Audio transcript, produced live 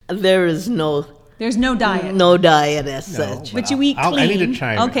There is There's no diet. no diet as such. But you eat clean. I need to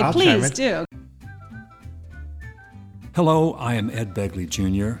chime in. Okay, I'll please chime in. do. Hello, I am Ed Begley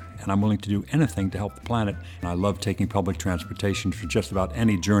Jr., and I'm willing to do anything to help the planet. And I love taking public transportation for just about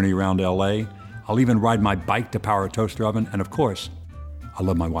any journey around LA. I'll even ride my bike to power a toaster oven, and of course, I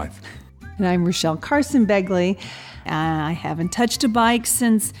love my wife. And I'm Rachelle Carson Begley. I haven't touched a bike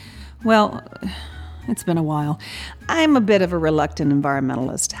since, well, it's been a while. I'm a bit of a reluctant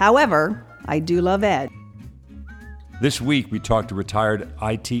environmentalist. However, I do love Ed. This week, we talked to retired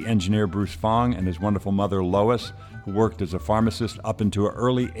IT engineer Bruce Fong and his wonderful mother, Lois, who worked as a pharmacist up into her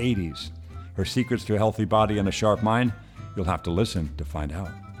early 80s. Her secrets to a healthy body and a sharp mind? You'll have to listen to find out.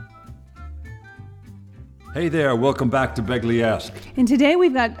 Hey there, welcome back to Begley Ask. And today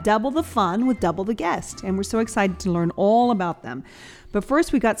we've got double the fun with double the guest, and we're so excited to learn all about them. But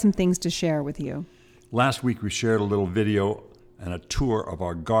first, we got some things to share with you. Last week, we shared a little video and a tour of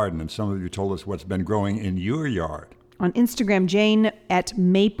our garden, and some of you told us what's been growing in your yard. On Instagram, Jane at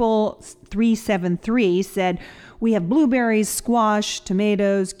Maple373 said, we have blueberries, squash,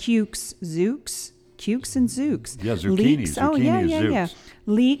 tomatoes, cukes and zooks. Yeah, zucchini. Leeks. Yeah.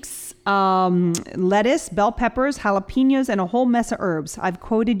 Leeks, lettuce, bell peppers, jalapenos, and a whole mess of herbs. I've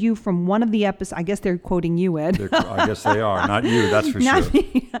quoted you from one of the episodes. I guess they're quoting you, Ed. I guess they are. Not you, that's for Not sure.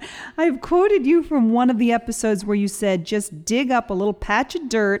 Me. I've quoted you from one of the episodes where you said, just dig up a little patch of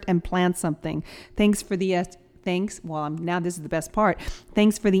dirt and plant something. Thanks for the... now this is the best part.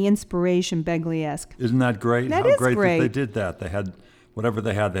 Thanks for the inspiration, Begley-esque. Isn't that great? That How is great great that they did that. They had whatever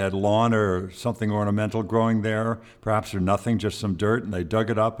they had. They had lawn or something ornamental growing there, perhaps or nothing, just some dirt, and they dug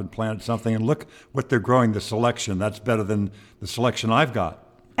it up and planted something. And look what they're growing, the selection. That's better than the selection I've got.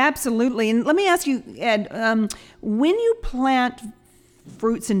 Absolutely. And let me ask you, Ed, when you plant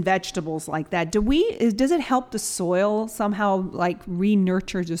fruits and vegetables like that, does it help the soil somehow, like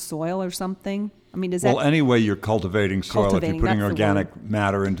re-nurture the soil or something? I mean, does that... Well, anyway, you're cultivating soil. If you're putting organic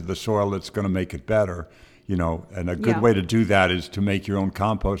matter into the soil, it's going to make it better, you know. And a good way to do that is to make your own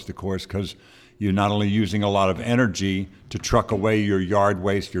compost, of course, because you're not only using a lot of energy to truck away your yard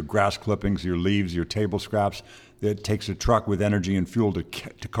waste, your grass clippings, your leaves, your table scraps. It takes a truck with energy and fuel to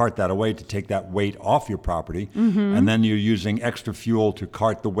cart that away, to take that weight off your property. Mm-hmm. And then you're using extra fuel to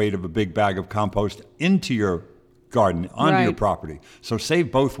cart the weight of a big bag of compost into your garden, onto your property. So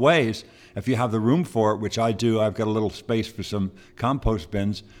save both ways. If you have the room for it, which I do, I've got a little space for some compost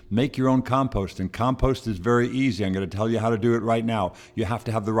bins. Make your own compost. And compost is very easy. I'm going to tell you how to do it right now. You have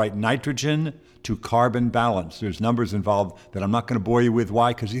to have the right nitrogen to carbon balance. There's numbers involved that I'm not going to bore you with.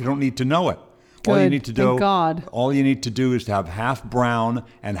 Why? Because you don't need to know it. Good. All you need to do, Thank God. All you need to do is to have half brown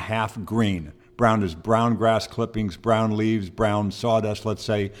and half green. Brown is brown grass clippings, brown leaves, brown sawdust, let's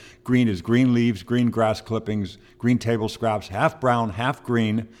say. Green is green leaves, green grass clippings, green table scraps, half brown, half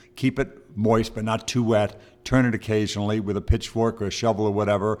green. Keep it moist but not too wet. Turn it occasionally with a pitchfork or a shovel or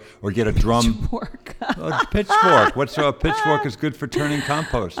whatever, or get a drum. Pitchfork. A pitchfork. A pitchfork is good for turning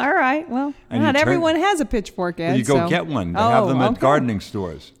compost. All right. Well, And not everyone has a pitchfork, Ed. You go get one. They have them at gardening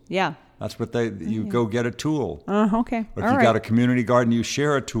stores. Yeah. That's what you go get a tool. Okay. Or if you got a community garden, you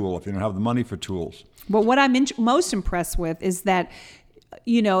share a tool if you don't have the money for tools. But what I'm most impressed with is that,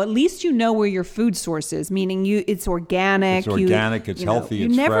 you know, at least you know where your food source is, meaning it's organic. It's organic, it's healthy,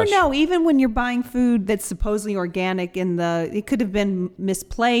 it's fresh. You never know, even when you're buying food that's supposedly organic, it could have been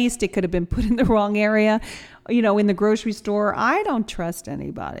misplaced, it could have been put in the wrong area, you know, in the grocery store. I don't trust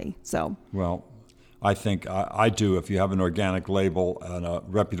anybody, so. Well, I think I do. If you have an organic label and a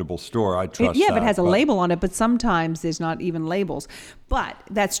reputable store, I trust that. Yeah, if it has a label on it, but sometimes there's not even labels. But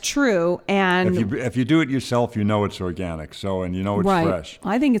that's true. And if you do it yourself, you know it's organic. And you know it's fresh.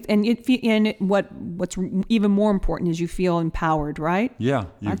 I think what's even more important is you feel empowered, right? Yeah,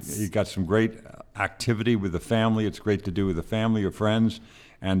 you got some great activity with the family. It's great to do with the family or friends.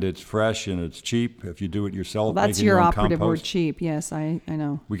 And it's fresh and it's cheap if you do it yourself. Well, that's your operative word, cheap. Yes, I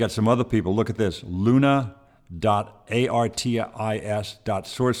know. We got some other people. Look at this.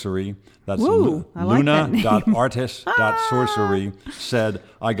 Luna.artis.sorcery. That's Luna.artis.sorcery said,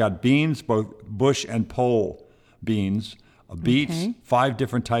 I got beans, both bush and pole beans, beets, 5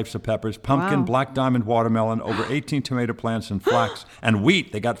 different types of peppers, pumpkin, black diamond watermelon, over 18 tomato plants, and flax and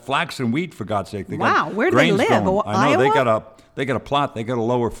wheat. They got flax and wheat, for God's sake. They got where do they live? I know. They got They got a plot. They got a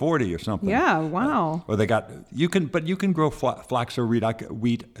lower 40 or something. Yeah, wow. Or you can grow flax or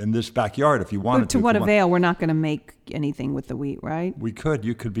wheat in this backyard if you wanted to. But to what avail? We're not going to make anything with the wheat, right? We could.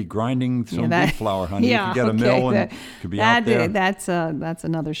 You could be grinding some wheat flour, honey. You could get a mill and could be out there. That's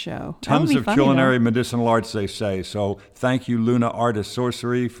another show. Tons of culinary medicinal arts, they say. So thank you, Luna Artist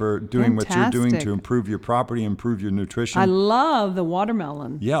Sorcery, for doing what you're doing to improve your property, improve your nutrition. I love the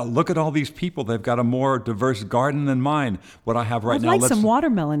watermelon. Yeah, look at all these people. They've got a more diverse garden than mine. What I have right now. I'd like some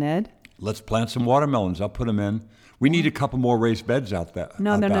watermelon, Ed. Let's plant some watermelons. I'll put them in. We need a couple more raised beds out there.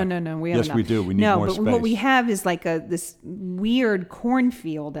 No. We have yes, enough. We do. We need more space. No, but what we have is like this weird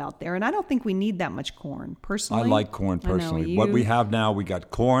cornfield out there, and I don't think we need that much corn, personally. I like corn, personally. What we have now, we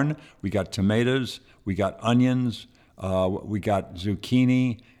got corn, we got tomatoes, we got onions, we got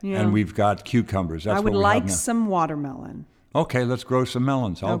zucchini, and we've got cucumbers. That's I would what we like have now. some watermelon. Okay, let's grow some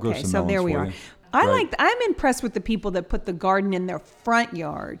melons. I'll grow some melons. So there we for are. you. I'm impressed with the people that put the garden in their front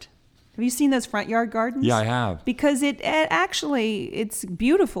yard. Have you seen those front yard gardens? Yeah, I have. Because it's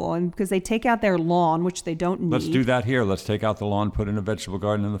beautiful, and because they take out their lawn, which they don't need. Let's do that here. Let's take out the lawn, put in a vegetable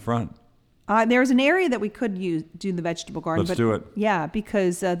garden in the front. There's an area that we could do the vegetable garden. Let's do it. Yeah,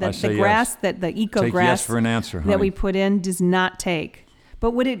 because the yes. grass, the eco Take grass yes for an answer, honey. that we put in does not take.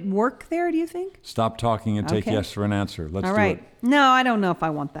 But would it work there, do you think? Stop talking and take yes for an answer. Let's All do right. it. No, I don't know if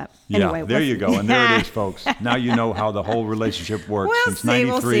I want that. Yeah, anyway, there you go. And there it is, folks. Now you know how the whole relationship works. Since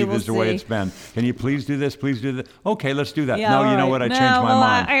 93, this is the way it's been. Can you please do this? Please do that. Okay, let's do that. Yeah, no, you know what? I changed my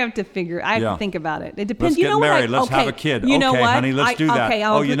mind. I have to think about it. It depends. Let's get married. Let's have a kid. You know okay, what? honey, let's do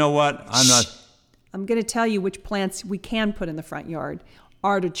that. You know what? I'm going to tell you which plants we can put in the front yard.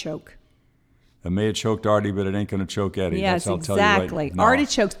 Artichoke. It may have choked Artie, but it ain't going to choke Eddie. Yes, I'll exactly. Tell you right. No.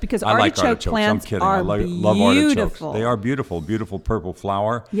 Artichokes, because I like artichokes. plants I'm kidding. are love artichokes. beautiful. They are beautiful, beautiful purple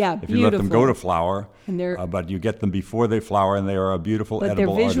flower. Yeah, if you let them go to flower, and but you get them before they flower, and they are a beautiful edible artichoke.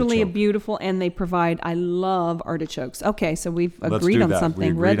 But they're visually artichoke. Beautiful, and they provide. I love artichokes. Okay, so we've agreed on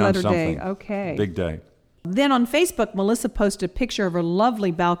something. Red letter something. day. Okay. Big day. Then on Facebook, Melissa posted a picture of her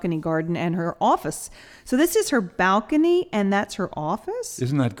lovely balcony garden and her office. So this is her balcony, and that's her office?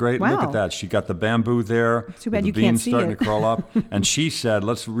 Isn't that great? Wow. Look at that. She got the bamboo there. Too bad the you beans can't see starting it. to crawl up. And she said,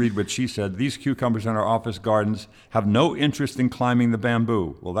 let's read what she said. These cucumbers in our office gardens have no interest in climbing the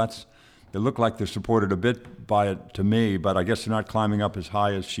bamboo. Well, they look like they're supported a bit by it to me, but I guess they're not climbing up as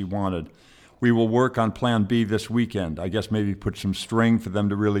high as she wanted. We will work on Plan B this weekend. I guess maybe put some string for them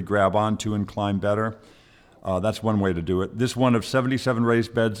to really grab onto and climb better. That's one way to do it. This one of 77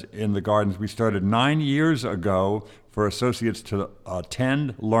 raised beds in the gardens we started 9 years ago for associates to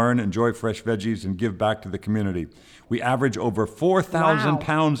attend, learn, enjoy fresh veggies, and give back to the community. We average over 4,000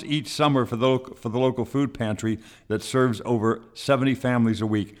 pounds each summer for the local food pantry that serves over 70 families a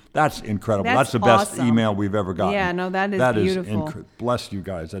week. That's incredible. That's the best email we've ever gotten. Yeah, no, that is beautiful. Bless you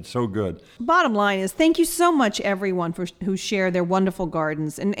guys. That's so good. Bottom line is, thank you so much, everyone, who share their wonderful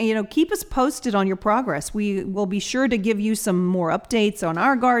gardens. And, keep us posted on your progress. We will be sure to give you some more updates on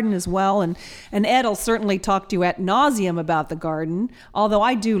our garden as well. And Ed will certainly talk to you ad nauseum about the garden, although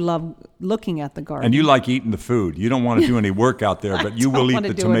I do love looking at the garden. And you like eating the food. You don't want to do any work out there, but you will eat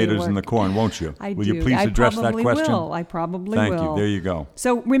the tomatoes and the corn, won't you? Will you please address that question? I probably will. Thank you. There you go.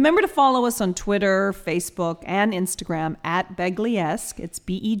 So remember to follow us on Twitter, Facebook, and Instagram at Begleyesque. It's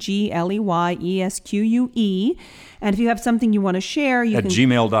BEGLEYESQUE. And if you have something you want to share, you can... At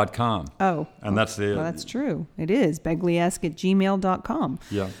gmail.com. Oh. And that's the... Well, that's true. It is. Begleyesque@gmail.com.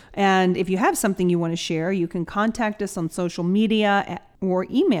 Yeah. And if you have something you want to share, you can contact us on social media or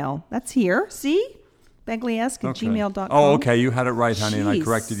email. That's here. See? Begleyesque@gmail.com. Oh, okay. You had it right, honey, and I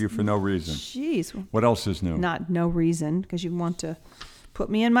corrected you for no reason. Jeez. What else is new? Not no reason, because you want to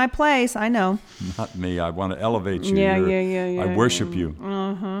put me in my place. I know. Not me. I want to elevate you. Yeah. I worship you.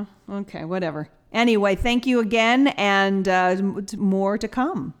 Uh-huh. Okay, whatever. Anyway, thank you again, and more to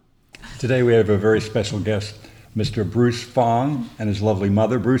come. Today we have a very special guest, Mr. Bruce Fong and his lovely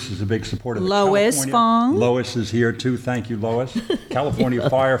mother. Bruce is a big supporter of Lois California. Fong. Lois is here too. Thank you, Lois. California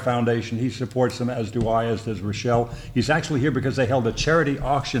Fire Foundation. He supports them, as do I, as does Rachelle. He's actually here because they held a charity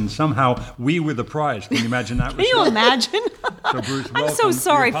auction. Somehow we were the prize. Can you imagine that, Rachelle? Can you imagine? So, Bruce, welcome. I'm so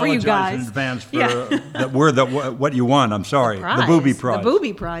sorry for you guys. In advance for what you won. I'm sorry. The booby prize. The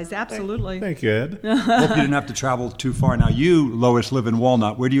booby prize, absolutely. Thank you, Ed. Hope you didn't have to travel too far. Now, you, Lois, live in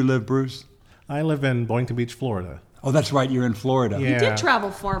Walnut. Where do you live, Bruce? I live in Boynton Beach, Florida. Oh, that's right. You're in Florida. Yeah. You did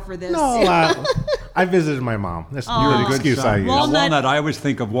travel far for this. No, I visited my mom. That's the excuse I use. Walnut, I always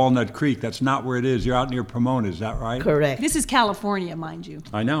think of Walnut Creek. That's not where it is. You're out near Pomona. Is that right? Correct. This is California, mind you.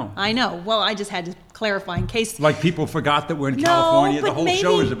 I know. Well, I just had to clarify in case. Like people forgot that we're in California. But The whole maybe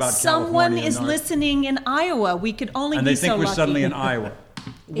show is about someone California. is listening in Iowa. We could only and be they think so we're lucky. suddenly in Iowa.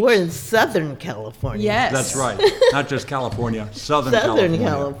 We're in Southern California. Yes. That's right. Not just California, Southern Southern California.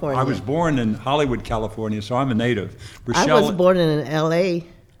 California. I was born in Hollywood, California, so I'm a native. I Rachelle, was born in L.A.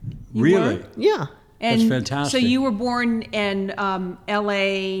 really? were? Yeah. And That's fantastic. So you were born in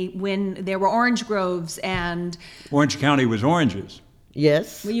L.A. when there were orange groves and... Orange County was oranges.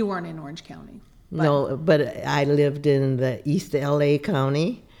 Yes. Well, you weren't in Orange County. No, but I lived in the East L.A.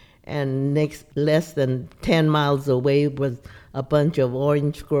 County, and less than 10 miles away was a bunch of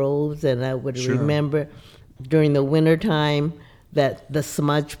orange groves, and I would remember during the wintertime that the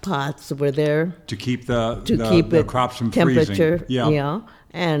smudge pots were there To keep the crops from temperature, freezing. Yeah.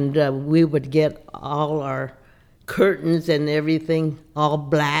 And we would get all our curtains and everything all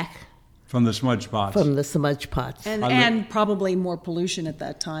black From the smudge pots. from the smudge pots. And probably more pollution at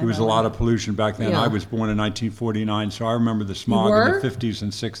that time. There was a lot of pollution back then. Yeah. I was born in 1949, so I remember the smog You in were? the 50s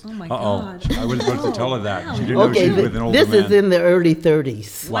and 60s. Oh, my Uh-oh. God. I wasn't supposed to tell her that. Wow. She didn't know she was with an older this man. is in the early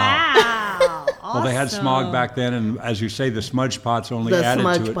 30s. Wow. Well, they had smog back then, and as you say, the smudge pots only The added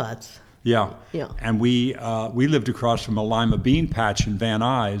to smudge it. pots. Yeah. Yeah. And we lived across from a lima bean patch in Van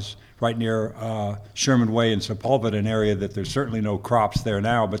Nuys, right near Sherman Way in Sepulveda, an area that there's certainly no crops there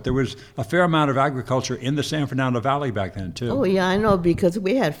now, but there was a fair amount of agriculture in the San Fernando Valley back then, too. Oh, yeah, I know, because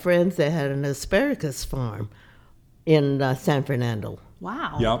we had friends that had an asparagus farm in San Fernando.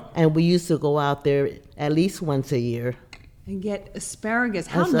 Wow. Yep. And we used to go out there at least once a year. And get asparagus.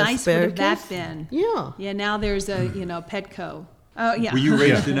 How As nice would have that asparagus? been? Yeah. Yeah, now there's a, Petco. Oh, yeah. Were you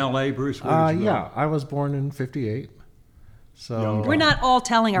raised in L.A., Bruce? Where did you go? Yeah, I was born in 58. So We're not all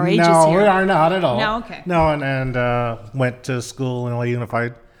telling our ages no, here. we are not at all. No, okay. No, and went to school in LA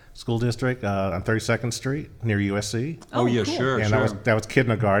Unified School District on 32nd Street near USC. Oh, yeah, cool. sure, And sure. that was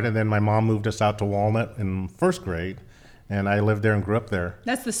kindergarten. And then my mom moved us out to Walnut in first grade, and I lived there and grew up there.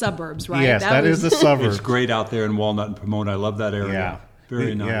 That's the suburbs, right? Yes, that is the suburbs. It's great out there in Walnut and Pomona. I love that area. Yeah,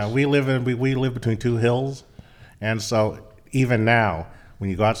 Very nice. Yeah, we live between two hills, and so even now, when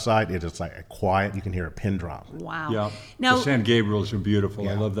you go outside, it is like quiet. You can hear a pin drop. Wow. Yeah. Now, the San Gabriels are beautiful.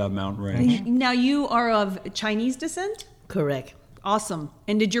 I Yeah. love that mountain range. now you are of Chinese descent? Correct. Awesome.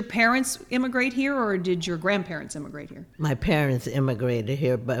 And did your parents immigrate here, or did your grandparents immigrate here? My parents immigrated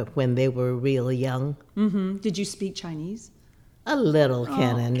here, but when they were real young, Mm-hmm. Did you speak Chinese? a little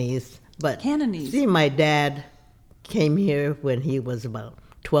Cantonese. But Cantonese. see, my dad came here when he was about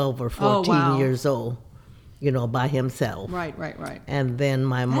 12 or 14 wow. years old, by himself. Right. And then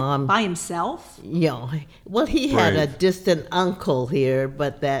my mom, By himself? well, he had a Brave. distant uncle here,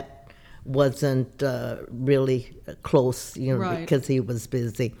 but that wasn't really close, Right. because he was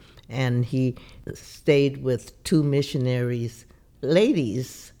busy. And he stayed with two missionaries,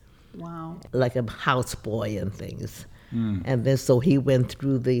 ladies, Wow. like a houseboy and things. And then so he went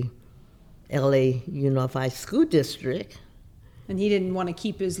through the LA Unified School District. And he didn't want to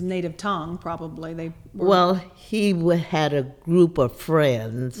keep his native tongue, probably. They were, Well, he had a group of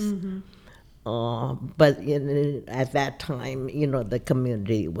friends, but at that time, the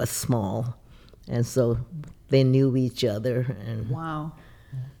community was small, and so they knew each other. wow.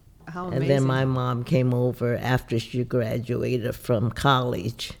 How amazing. And then my mom came over after she graduated from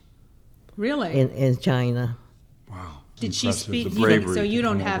college Really? in China. Wow. Did she Impressive, speak? the You didn't- bravery so you to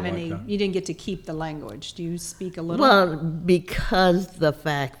don't come have over any, like that. you didn't get to keep the language. Do you speak a little? Well, because the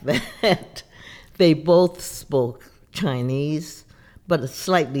fact that they both spoke Chinese, but a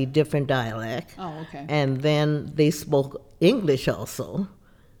slightly different dialect. Oh, okay. And then they spoke English also.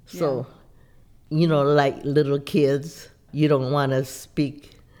 So, like little kids, you don't want to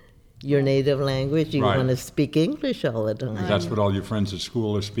speak your native language. You Right. want to speak English all the time. That's what all your friends at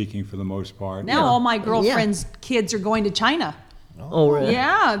school are speaking for the most part. Now all my girlfriend's kids are going to China. Oh, really?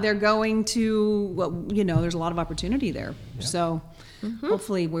 Yeah, they're going to, well, there's a lot of opportunity there. So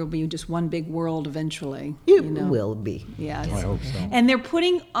hopefully we'll be just one big world eventually. It will be. Yeah. I hope so. And they're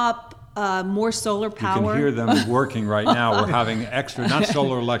putting up more solar You power. can hear them working right now. We're having extra, not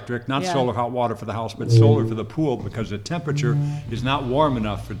solar electric, not Yeah. solar hot water for the house, but solar for the pool because the temperature is not warm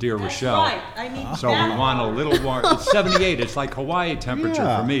enough for dear Rachelle. right. I mean, So we want a little warm. It's 78. It's like Hawaii temperature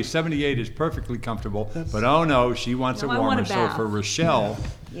Yeah. for me. 78 is perfectly comfortable. But oh no, she wants No, it I want warmer. a So bath. for Rachelle,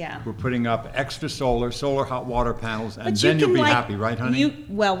 Yeah. We're putting up extra solar hot water panels, and But then you you'll can, be happy, right, honey?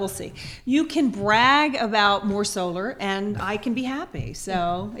 Well, we'll see. You can brag about more solar, and I can be happy.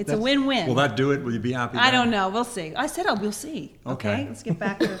 So it's a win-win. Will that do it? Will you be happy? I don't know. We'll see. I said, we'll see. Okay. Let's get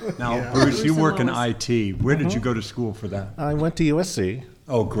back to Now, Bruce, you and work in Lois. IT. Where did you go to school for that? I went to USC.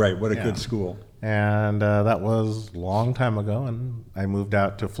 Oh, great. What a good school. And that was a long time ago, and I moved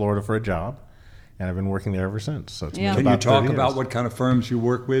out to Florida for a job, and I've been working there ever since. So it's been Can you about 30 talk years. about what kind of firms you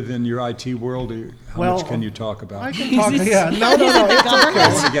work with in your IT world? How much can you talk about? I can talk. Yeah, no,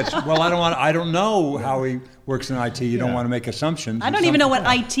 it's okay. I don't know how he works in IT. You don't want to make assumptions. I don't even know what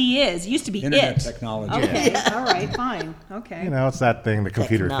IT is. It used to be Internet it. technology. Okay. All right. Fine. Okay. You know, it's that thing, the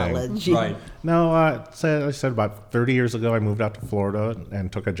computer thing. Technology. Right. No, I said about 30 years ago, I moved out to Florida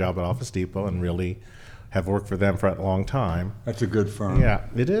and took a job at Office Depot, and really have worked for them for a long time. That's a good firm. Yeah,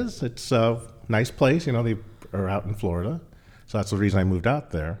 it is. It's a nice place. You know, they are out in Florida, so that's the reason I moved out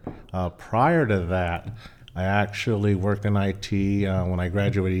there. Prior to that, I actually worked in IT when I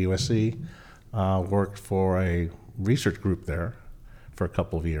graduated USC. Worked for a research group there for a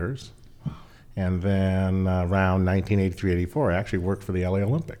couple of years, and then around 1983-84, I actually worked for the LA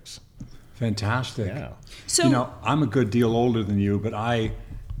Olympics. Fantastic. Yeah. So, You know, I'm a good deal older than you, but I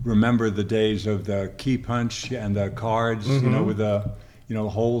remember the days of the key punch and the cards, you know, with the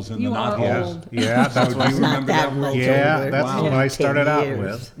holes in the You knot are holes. old. Yeah, that's Do what you remember that world? Yeah, that's Wow. what I started out 10 with.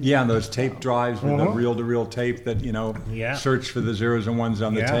 years. Yeah, and those tape drives with the reel-to-reel tape that, Yeah. search for the zeros and ones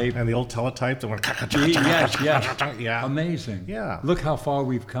on the tape. And the old teletype that went. Yes. Yeah. Amazing. Yeah. Look how far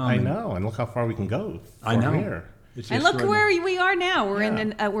we've come. I know, and look how far we can go I from know. here. It's and look extraordinary. where we are now. We're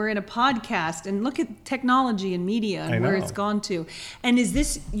in a podcast, and look at technology and media and I where know. it's gone to. And is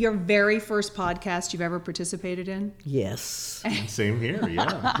this your very first podcast you've ever participated in? Yes. Same here,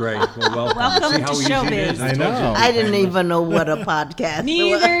 yeah. Great. Well, welcome. Welcome See how to easy it showbiz. is? I told know. you. I didn't even know what a podcast was.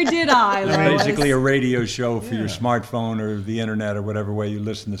 Neither did I, It's Lois. basically a radio show for your smartphone or the internet or whatever way you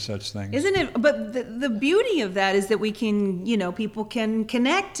listen to such things. Isn't it? But the beauty of that is that we can, people can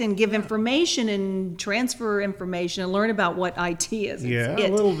connect and give information and transfer information and learn about what IT is. Yeah, It's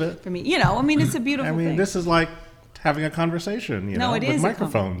a little bit. For me, it's a beautiful thing. This is like having a conversation, no, it with is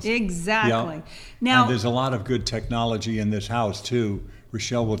microphones. Exactly. Yeah. Now, and there's a lot of good technology in this house too.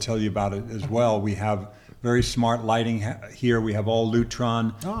 Rachelle will tell you about it as well. We have very smart lighting here. We have all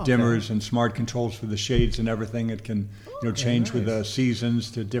Lutron dimmers and smart controls for the shades and everything. It can change with the seasons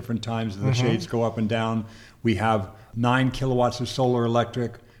to different times. The shades go up and down. We have 9 kilowatts of solar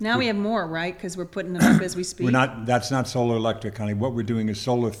electric. now we have more, right? Because we're putting them up as we speak. That's not solar electric, honey. What we're doing is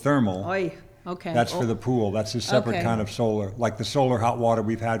solar thermal. Oy. Okay. That's for the pool. That's a separate Okay. kind of solar. Like the solar hot water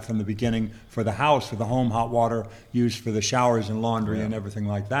we've had from the beginning for the house, for the home hot water used for the showers and laundry and everything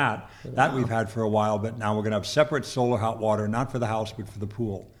like that. That we've had for a while, but now we're going to have separate solar hot water, not for the house, but for the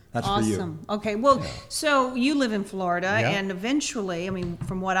pool. That's for you. Awesome. Okay. Well, so you live in Florida, Yeah. and eventually,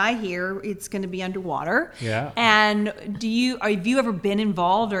 from what I hear, it's going to be underwater. Yeah. And have you ever been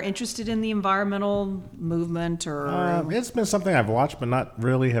involved or interested in the environmental movement or? It's been something I've watched, but not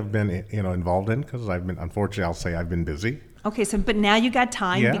really have been, involved in because unfortunately, I'll say I've been busy. Okay. So, but now you got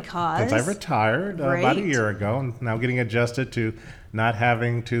time because since I retired about a Great. year ago, and now getting adjusted to not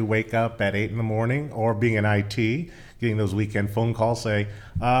having to wake up at 8 in the morning or being in IT, getting those weekend phone calls say,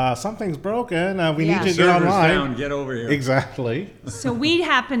 something's broken, we Yeah. need you to get Server's online. down, get over here. Exactly. So you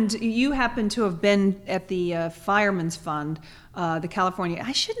happen to have been at the Fireman's Fund, the California.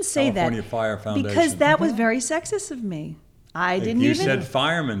 I shouldn't say California that Fire Foundation. because that was very sexist of me. I didn't You even. said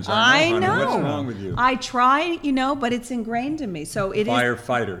firemen's. I honey. know. What's wrong with you? I try, but it's ingrained in me. So it is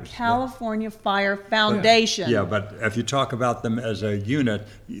Firefighters. California Fire Foundation. Yeah, but if you talk about them as a unit,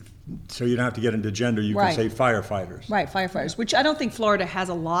 so you don't have to get into gender, you Right. can say firefighters. Right, firefighters. Which I don't think Florida has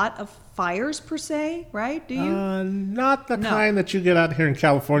a lot of fires per se, right? Do you? Not the No. kind that you get out here in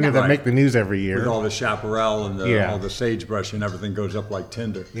California No. that Right. make the news every year. With all the chaparral and Yeah. all the sagebrush and everything goes up like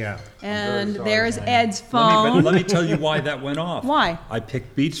tinder. Yeah. And sorry, there's honey. Ed's Let phone. me tell you why that went off. Why? I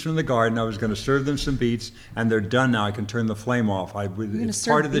picked beets from the garden. I was going to serve them some beets, and they're done now. I can turn the flame off. It's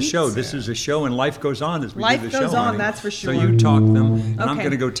serve part of the beets? show. This is a show, and life goes on as we Life do the show. goes on, honey. that's for sure. So you talk them, and I'm Okay.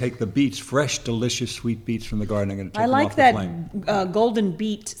 going to go take the beets, fresh, delicious, sweet beets from the garden. I'm going to take I them like off that the flame. golden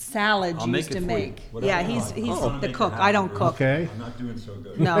beet salad I'll you make used it to for you. make. Whatever Yeah, you he's want. he's I wanna the make cook. it I don't happen. cook. Okay. I'm not doing so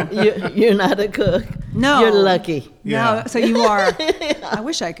good. No. You're not a cook. No. You're lucky. Yeah. No, so you are. I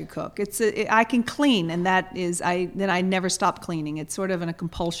wish I could cook. I can clean, and that is I never stop cleaning. It's sort of a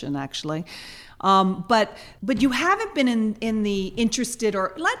compulsion, actually. But you haven't been in the interested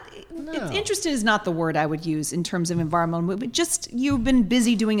or interested is not the word I would use in terms of environmental movement. Just you've been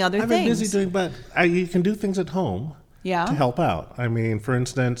busy doing other I've things. been busy doing, but you can do things at home. to help out. I mean, for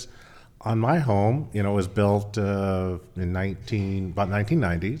instance, on my home, it was built in about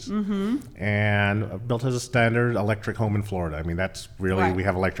 1990s, and built as a standard electric home in Florida. I mean, that's really, we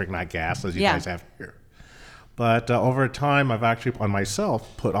have electric, not gas, as you guys have here. But over time, I've actually, on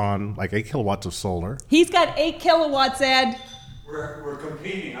myself, put on like 8 kilowatts of solar. He's got 8 kilowatts, Ed. We're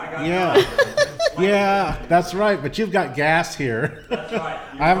competing. I got yeah, that's right. But you've got gas here. That's right.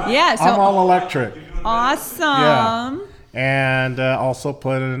 I'm all electric. Awesome. Yeah. And also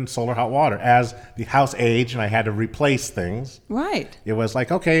put in solar hot water. As the house aged and I had to replace things, it was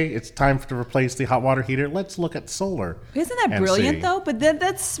like, okay, it's time to replace the hot water heater. Let's look at solar. Isn't that brilliant, though? But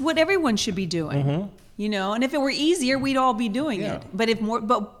that's what everyone should be doing. And if it were easier, we'd all be doing it.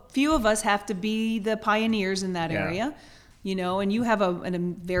 But few of us have to be the pioneers in that area. And you have a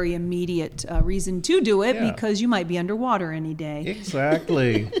very immediate reason to do it because you might be underwater any day.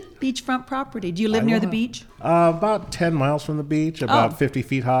 Exactly. Beachfront property. Do you live near the beach? About 10 miles from the beach, about 50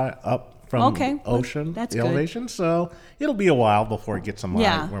 feet high up from the ocean, that's the elevation. So it'll be a while before it gets to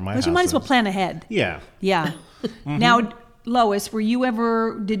where my house is. But you might as well plan ahead. Yeah. Yeah. Now, Lois, were you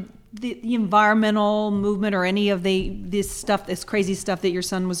ever, did the environmental movement or any of this crazy stuff that your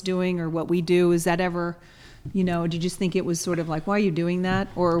son was doing or what we do, is that ever... did you just think it was sort of like, why are you doing that?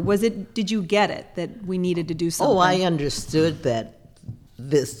 Or did you get it that we needed to do something? Oh, I understood that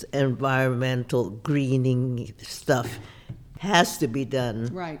this environmental greening stuff has to be done.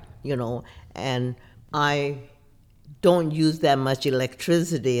 Right. And I don't use that much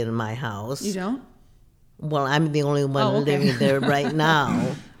electricity in my house. You don't? Well, I'm the only one living there right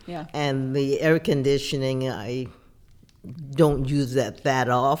now. Yeah. And the air conditioning, I don't use that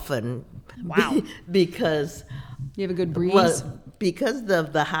often. Wow. Because you have a good breeze? Well, because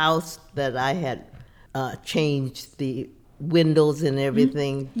of the house that I had changed the windows and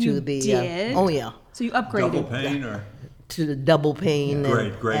everything to the... did? Oh, yeah. So you upgraded? Double pane or... To the double pane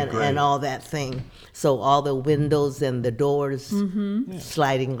and all that thing. So all the windows and the doors,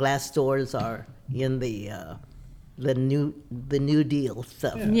 sliding glass doors are in the New Deal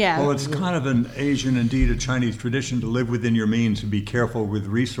stuff. Yeah. Well, it's kind of an Asian, indeed a Chinese tradition to live within your means and be careful with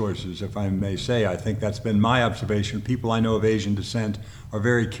resources, if I may say. I think that's been my observation. People I know of Asian descent are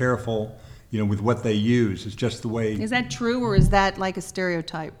very careful, with what they use. It's just the way... Is that true, or is that like a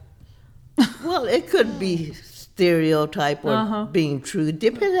stereotype? Well, it could be stereotype or being true,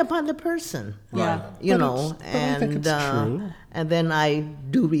 depending upon the person. Yeah. I think it's true. And then I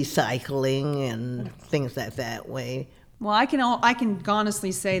do recycling and things like that way. Well, I can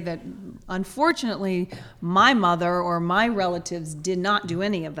honestly say that, unfortunately, my mother or my relatives did not do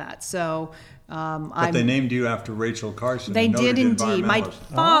any of that. So, but they named you after Rachel Carson. They did indeed. My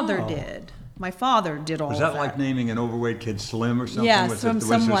father did. My father did all of that. Was that like naming an overweight kid Slim or something? Yeah, was there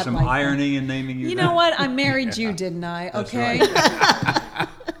some like irony in naming you? You know what? I married you, didn't I? Okay. Right.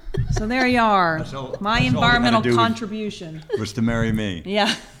 So there you are. My environmental contribution was to marry me.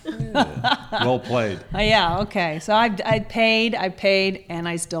 Yeah. Well played. Yeah. Okay. So I paid, and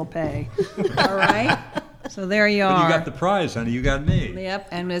I still pay. All right. So there you are. But you got the prize, honey. You got me. Yep.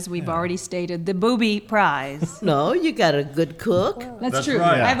 And as we've already stated, the booby prize. No, you got a good cook. That's true.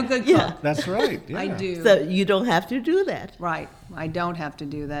 Right. I have a good cook. Yeah. That's right. Yeah. I do. So you don't have to do that. Right. I don't have to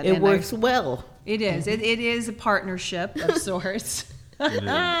do that. It works well. It is. It is a partnership of sorts.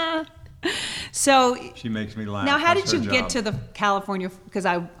 So she makes me laugh. Now, how did you get to the California? Because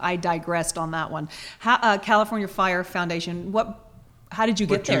I digressed on that one. California Fire Foundation. How did you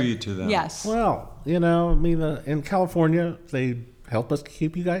get there? What drew you to them? Yes. Well, in California, they help us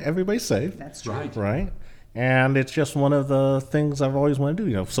keep everybody safe. That's true. Right. And it's just one of the things I've always wanted to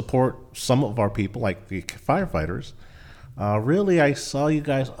do. Support some of our people, like the firefighters. Really, I saw you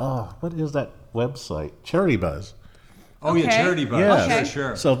guys. What is that website? Charity Buzz. Oh, yeah, Charity Buzz. Yes. Okay.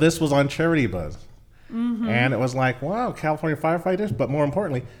 Sure. So this was on Charity Buzz. And it was like, wow, California firefighters, but more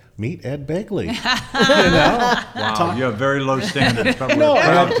importantly, meet Ed Begley. Wow, you have very low standards. But no,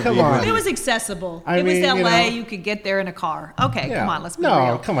 come on. It was accessible. It was LA. You could get there in a car. Okay, come on, let's be real.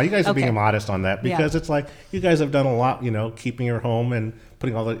 No, come on. You guys are being modest on that because it's like you guys have done a lot, keeping your home and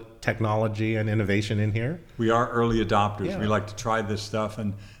putting all the technology and innovation in here. We are early adopters. Yeah. We like to try this stuff.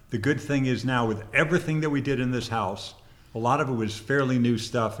 And the good thing is now with everything that we did in this house, a lot of it was fairly new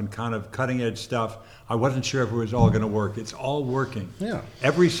stuff and kind of cutting edge stuff. I wasn't sure if it was all going to work. It's all working. Yeah.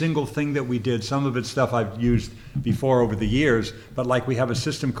 Every single thing that we did, some of it's stuff I've used before over the years, but like we have a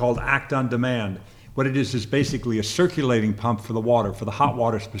system called Act on Demand. What it is basically a circulating pump for the water, for the hot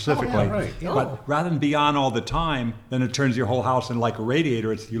water specifically. Oh, yeah, right. Yeah. But rather than be on all the time, then it turns your whole house into like a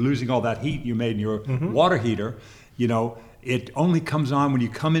radiator. You're losing all that heat you made in your water heater, It only comes on when you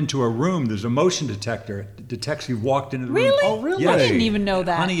come into a room. There's a motion detector. It detects you've walked into the room. Really? Oh, really? Yes. I didn't even know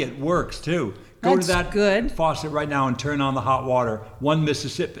that. Honey, it works too. Go That's to that good. faucet right now and turn on the hot water. 1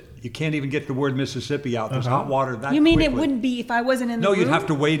 Mississippi. You can't even get the word Mississippi out. There's hot water that You mean quickly. it wouldn't be if I wasn't in the No, room? you'd have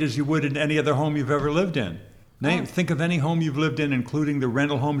to wait as you would in any other home you've ever lived in. Think of any home you've lived in, including the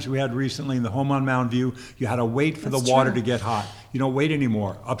rental homes we had recently and the home on Mound View. You had to wait for That's the water true. to get hot. You don't wait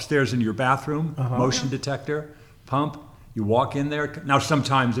anymore. Upstairs in your bathroom, motion detector, pump. You walk in there. Now,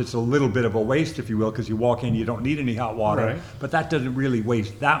 sometimes it's a little bit of a waste, if you will, because you walk in, you don't need any hot water. Right. But that doesn't really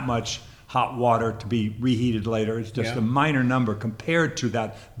waste that much hot water to be reheated later. It's just a minor number compared to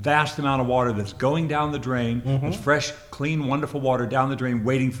that vast amount of water that's going down the drain. It's fresh, clean, wonderful water down the drain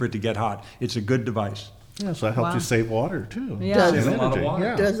waiting for it to get hot. It's a good device. Yeah, so that helps Wow. you save water too. Yeah. Saves a lot of Energy, water.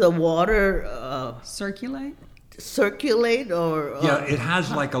 yeah. Does the water Circulate? circulate or? Yeah, it has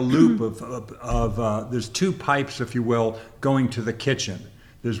like a loop of there's 2 pipes, if you will, going to the kitchen.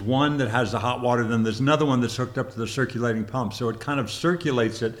 There's one that has the hot water, then there's another one that's hooked up to the circulating pump. So it kind of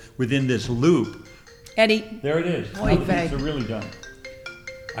circulates it within this loop. Eddie, There it is. Oy Now the vey. beets are really done.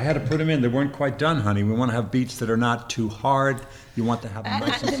 I had to put them in. They weren't quite done, honey. We want to have beets that are not too hard. You want to have them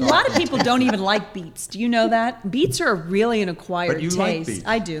nice and a soft. lot of people don't even like beets. Do you know that? Beets are really an acquired But you taste. like beets.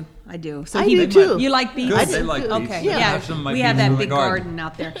 I do. So I do too. You like beets? Good, they like beets. Okay, Yeah. yeah. Have some of my We have beets in that the big garden. garden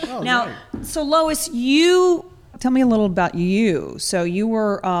out there. Oh, Now, so Lois, you tell me a little about you. So you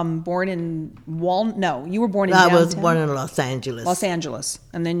were born in you were born in I downtown? was born in Los Angeles. Los Angeles,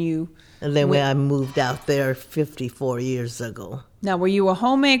 and then you. And then when I moved out there 54 years ago. Now, were you a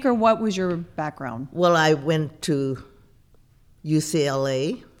homemaker? What was your background? Well, I went to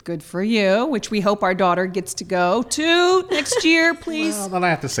UCLA. Good for you, which we hope our daughter gets to go to next year, please. Well, then I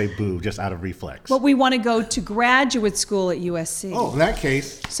have to say boo, just out of reflex. But we want to go to graduate school at USC. Oh, in that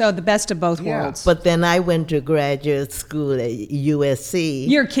case, So the best of both Yeah. worlds. But then I went to graduate school at USC.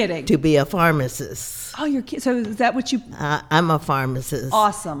 You're kidding. To be a pharmacist. Oh, you're kidding. So is that what you... I'm a pharmacist.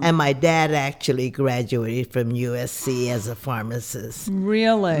 Awesome. And my dad actually graduated from USC as a pharmacist.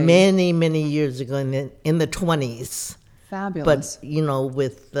 Really? Many, many years ago in the 20s. Fabulous. But,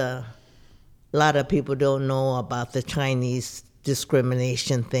 with a lot of people don't know about the Chinese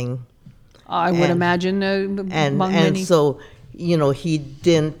discrimination thing. I would and- imagine among And many. so, he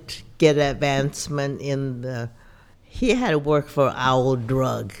didn't get advancement he had to work for Owl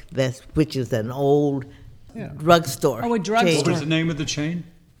Drug, which is an old drugstore. Oh, a drugstore. chain. What was the name of the chain?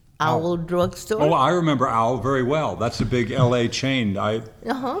 Owl Drugstore? Oh, I remember Owl very well. That's a big L.A. chain.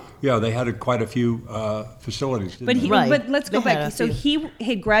 Uh-huh. Yeah, they had quite a few facilities. Didn't they? Right. But let's go They had back. a So few. he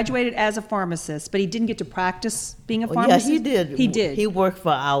had graduated as a pharmacist, but he didn't get to practice being a Yeah, pharmacist? he did. He did. He worked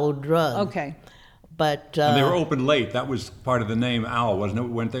for Owl Drug. Okay. But And they were open late. That was part of the name Owl, wasn't it?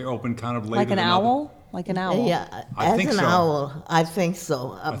 Weren't they open kind of later? Like an than owl? Like an owl? yeah, I as think an so. owl, I think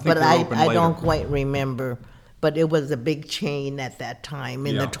so. think But they're I open don't later. quite remember. But it was a big chain at that time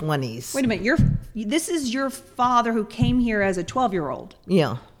in Yeah. the 20s. Wait a minute. This is your father who came here as a 12-year-old.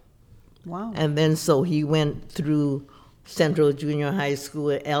 Yeah. Wow. And then so he went through Central Junior High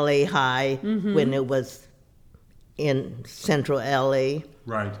School at LA High when it was in Central LA,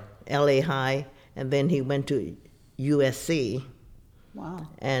 Right. LA High. And then he went to USC Wow.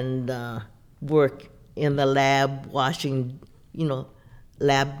 and worked in the lab washing,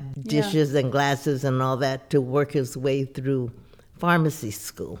 lab dishes and glasses and all that to work his way through pharmacy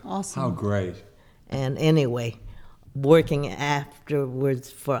school. Awesome. How great. And anyway, working afterwards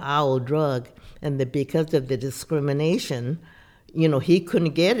for Owl Drug, and because of the discrimination, he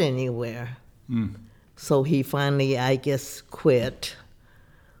couldn't get anywhere. So he finally, I guess, quit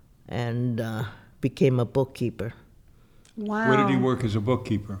and became a bookkeeper. Wow. Where did he work as a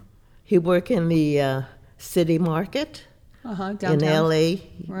bookkeeper? He worked in the city market Uh-huh. in Downtown. L.A.,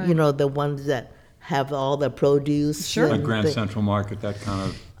 Right. the ones that have all the produce. Sure. and Like Grand the- Central Market, that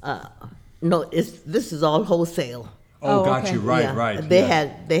kind of. No, this is all wholesale. Oh, got okay. you. Right, Yeah. right. They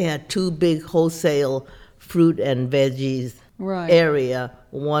yes. had 2 big wholesale fruit and veggies Right. area.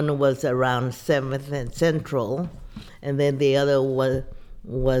 One was around 7th and Central, and then the other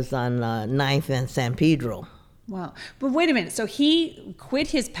was on 9th and San Pedro. Wow. But wait a minute. So he quit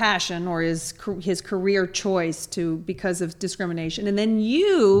his passion or his career choice because of discrimination. And then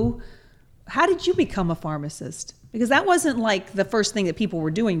how did you become a pharmacist? Because that wasn't like the first thing that people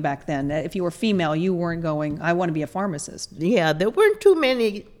were doing back then. If you were female, you weren't going, I want to be a pharmacist. Yeah, there weren't too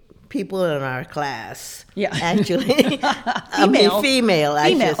many people in our class. Yeah. Actually. I mean, female, I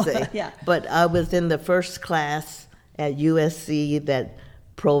Female, should say. yeah. But I was in the first class at USC that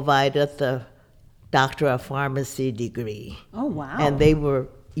provided the Doctor of Pharmacy degree. Oh, wow. And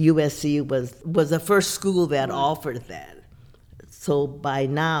USC was the first school that offered that. So by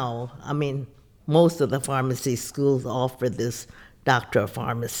now, I mean, most of the pharmacy schools offer this doctor of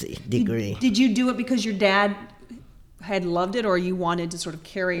pharmacy degree. Did you do it because your dad had loved it, or you wanted to sort of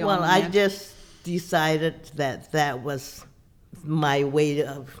carry on? Well, I just decided that was my way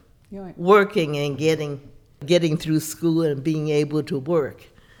of working and getting through school and being able to work.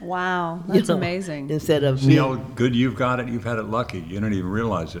 Wow, that's amazing. Instead of see how good you've got it. You've had it lucky. You don't even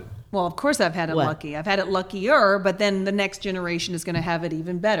realize it. Well, of course I've had it lucky. I've had it luckier, but then the next generation is going to have it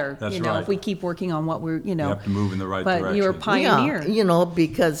even better. That's right. If we keep working on what we're, You have to move in the right direction. But you're a pioneer. Yeah,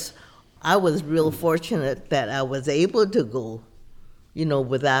 because I was real fortunate that I was able to go,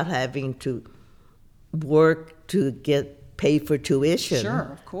 without having to work to pay for tuition.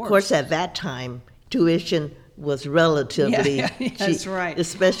 Sure, of course. Of course, at that time, tuition was relatively cheap. That's right.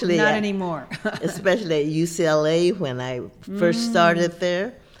 Especially not anymore. Especially at UCLA when I first started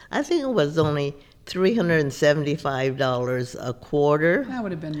there. I think it was only $375 a quarter. That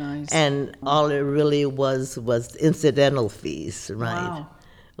would have been nice. And all it really was incidental fees, right? Wow.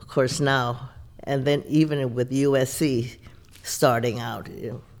 Of course now, and then even with USC starting out.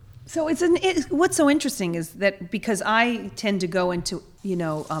 So what's so interesting is that because I tend to go into,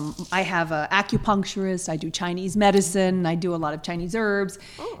 I have an acupuncturist, I do Chinese medicine, I do a lot of Chinese herbs,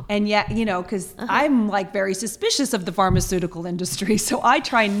 and yet, because I'm like very suspicious of the pharmaceutical industry, so I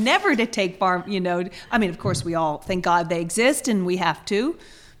try never to take I mean, of course we all, thank God they exist and we have to,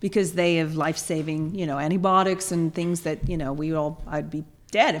 because they have life-saving, antibiotics and things that, I'd be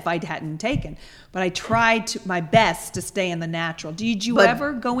dead if I hadn't taken. But I tried my best to stay in the natural. Did you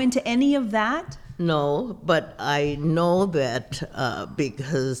ever go into any of that? No, but I know that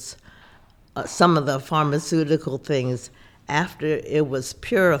because some of the pharmaceutical things, after it was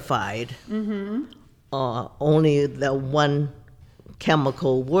purified, only the one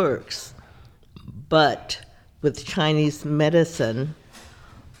chemical works. But with Chinese medicine,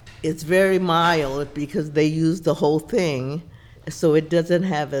 it's very mild because they use the whole thing. So it doesn't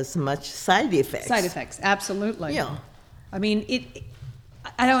have as much side effects. Side effects, absolutely. Yeah. I mean,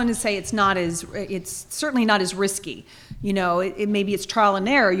 I don't want to say it's certainly not as risky. Maybe it's trial and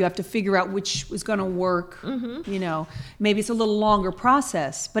error. You have to figure out which is going to work. Maybe it's a little longer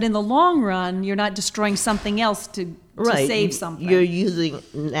process. But in the long run, you're not destroying something else to save something. You're using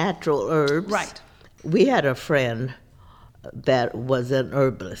natural herbs. Right. We had a friend that was an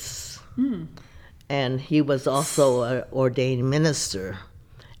herbalist. And he was also an ordained minister,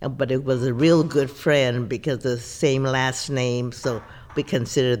 but it was a real good friend because of the same last name, so we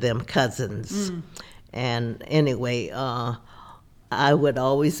consider them cousins. And anyway, I would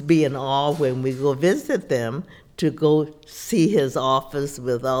always be in awe when we go visit them to go see his office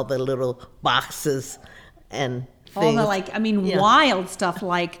with all the little boxes and things. All the wild stuff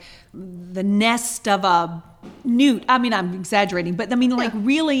like the nest of a newt. I mean, I'm exaggerating, but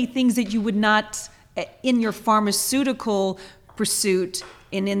really things that you would not in your pharmaceutical pursuit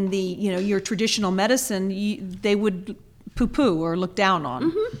and in the your traditional medicine they would poo-poo or look down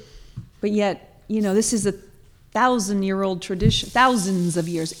on. But yet this is a 1,000-year-old tradition, thousands of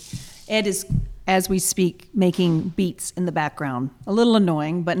years. Ed is, as we speak, making beets in the background. A little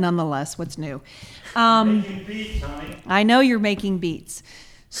annoying, but nonetheless, what's new? Making beets, honey. I know you're making beets.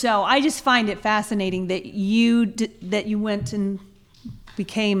 So I just find it fascinating that you went and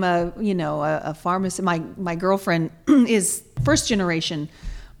became a pharmacist. My girlfriend is first generation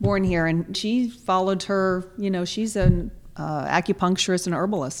born here, and she followed her. She's an acupuncturist and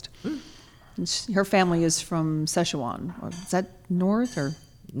herbalist. And her family is from Szechuan. Is that north or?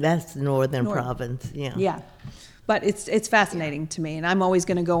 That's northern province. Yeah. Yeah, but it's fascinating to me, and I'm always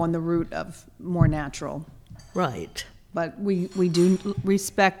going to go on the route of more natural. Right. But we do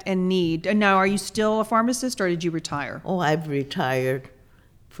respect and need. And now, are you still a pharmacist, or did you retire? Oh, I've retired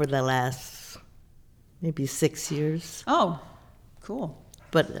for the last maybe 6 years. Oh, cool.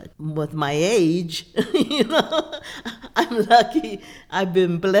 But with my age, I'm lucky. I've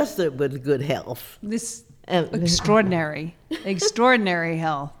been blessed with good health. This extraordinary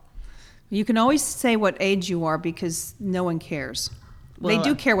health. You can always say what age you are because no one cares. Well, they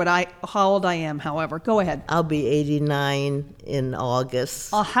do care how old I am, however. Go ahead. I'll be 89 in August.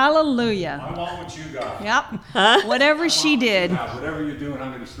 Oh, hallelujah. I want what you got. Yep. Huh? Whatever she did. Whatever you're doing,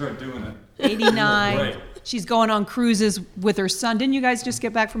 I'm going to start doing it. 89. Great. She's going on cruises with her son. Didn't you guys just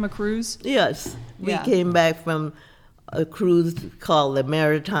get back from a cruise? Yes. We came back from a cruise called the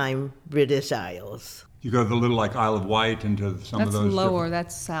Maritime British Isles. You go to the little Isle of Wight and to some of those. That's lower.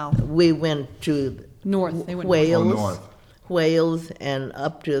 That's south. We went to north. They went Wales. North. Wales and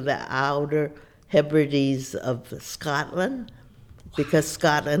up to the outer Hebrides of Scotland. because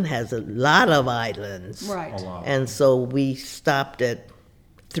Scotland has a lot of islands. Right. And so we stopped at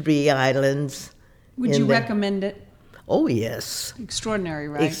 3 islands. Would you recommend it? Oh, yes. Extraordinary,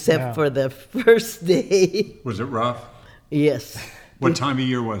 right? Except for the first day. Was it rough? Yes. What time of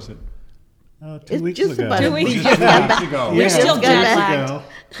year was it? 2 It's weeks just ago. about 2 a weeks week. ago. We're still got jet back.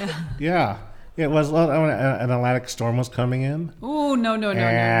 lagged. Yeah. It was an Atlantic storm was coming in. Oh, no.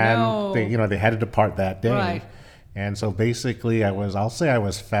 And they had to depart that day. Right. And so basically I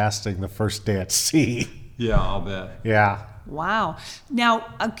was fasting the first day at sea. Yeah, I'll bet. Yeah. Wow. Now,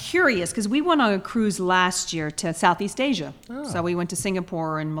 I'm curious, because we went on a cruise last year to Southeast Asia. So we went to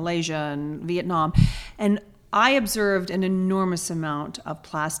Singapore and Malaysia and Vietnam. And I observed an enormous amount of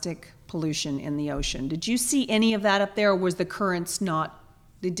plastic pollution in the ocean. Did you see any of that up there, or was the currents not,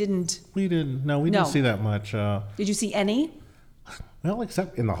 they didn't? We didn't see that much. Did you see any? Well,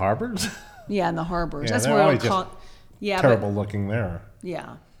 except in the harbors. Yeah, in the harbors. Yeah, That's they're where always it'll just terrible looking there.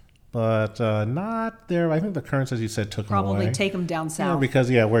 Yeah. But not there. I think the currents, as you said, took them away. Probably take them down south. Yeah,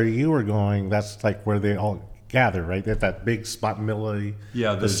 because where you were going, that's like where they all gather, right? At that big spot in the middle of the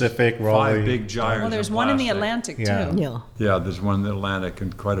Pacific. 5 big gyres. Well, there's of one in the plastic. Atlantic Yeah. too. Yeah. Yeah, there's one in the Atlantic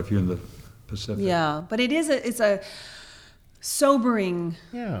and quite a few in the Pacific. Yeah, but it's a sobering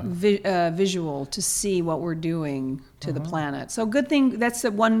visual to see what we're doing to the planet. So good thing that's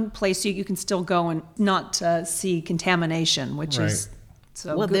the one place you can still go and not see contamination, which is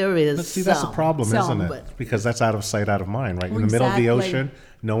so Well, good. there is But see, that's the problem, Some, isn't it? Because that's out of sight, out of mind, right? In the middle of the Exactly. ocean,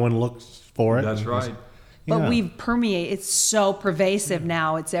 no one looks for it. That's right. But Yeah. we permeate. It's so pervasive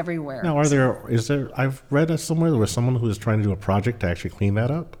now. It's everywhere. Now, I've read somewhere there was someone who was trying to do a project to actually clean that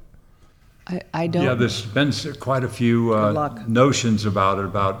up. I don't. Yeah, there's been quite a few luck. notions about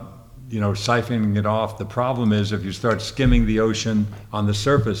it, siphoning it off. The problem is if you start skimming the ocean on the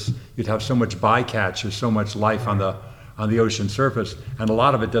surface, you'd have so much bycatch, there's so much life on the ocean surface, and a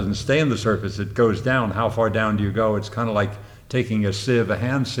lot of it doesn't stay on the surface, it goes down. How far down do you go? It's kind of like taking a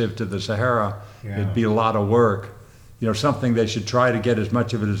hand sieve to the Sahara. Yeah. It'd be a lot of work. Something they should try to get as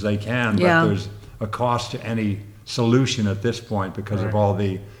much of it as they can, but there's a cost to any solution at this point because of all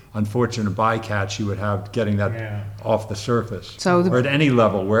the unfortunate bycatch you would have getting that off the surface. Or at any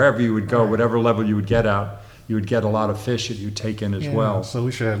level, wherever you would go, whatever level you would get out, you would get a lot of fish that you take in as well. So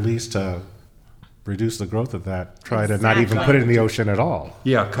we should at least reduce the growth of that. Try to not even put it in the ocean at all.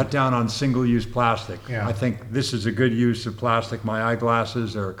 Yeah, cut down on single-use plastic. Yeah. I think this is a good use of plastic. My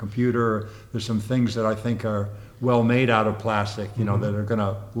eyeglasses or a computer, there's some things that I think are well made out of plastic, that are going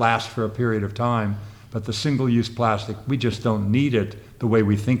to last for a period of time. But the single-use plastic, we just don't need it the way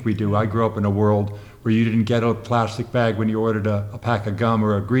we think we do. I grew up in a world where you didn't get a plastic bag when you ordered a pack of gum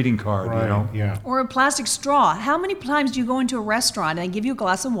or a greeting card, Yeah. Or a plastic straw. How many times do you go into a restaurant and they give you a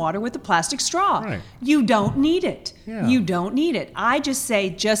glass of water with a plastic straw? Right. You don't need it. Yeah. You don't need it. I just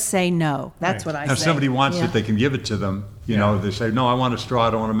say no. That's what I say. If somebody wants it, they can give it to them. They say, no, I want a straw.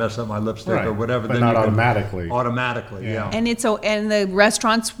 I don't want to mess up my lipstick or whatever. But then not you can- automatically. Automatically, yeah. And the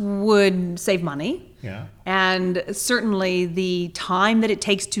restaurants would save money. Yeah. And certainly the time that it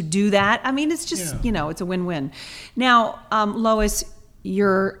takes to do that, it's just, it's a win-win. Now, Lois,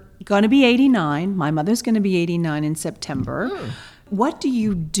 you're going to be 89. My mother's going to be 89 in September. What do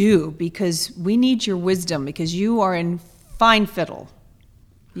you do? Because we need your wisdom, because you are in fine fiddle.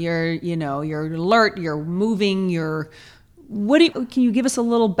 You're alert, you're moving, can you give us a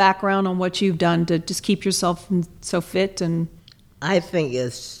little background on what you've done to just keep yourself so fit? And I think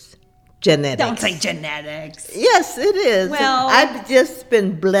it's genetics. don't say genetics. Yes, it is. Well- I've just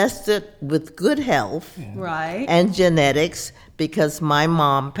been blessed with good health Right. and genetics because my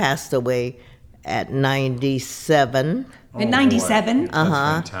mom passed away at 97. In 97? That's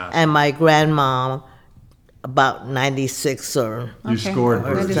fantastic. And my grandma about 96 or... You scored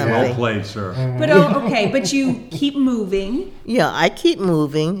That is well right. played, sir. But but you keep moving. Yeah, I keep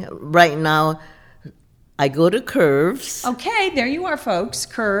moving. Right now, I go to Curves. Okay, there you are, folks.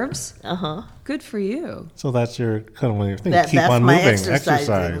 Curves. Uh-huh. Good for you. So that's your kind of your thing. That's Keep on my moving,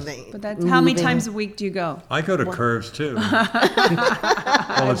 exercising thing. But that's how many Moving. times a week do you go? I go to Curves too.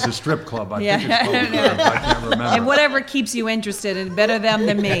 Well, it's a strip club. I think it's called Curves. I can't remember. And whatever keeps you interested, and better them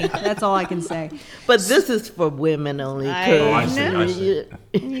than me. That's all I can say. But this is for women only, I Curves. know. I see.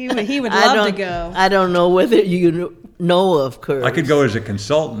 He would I love to don't- go. I don't know whether you know of Curves. I could go as a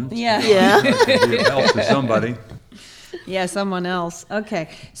consultant. Yeah. Yeah. Be of help to somebody. Yeah, someone else. Okay.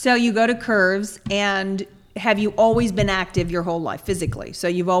 So you go to Curves, and have you always been active your whole life physically? So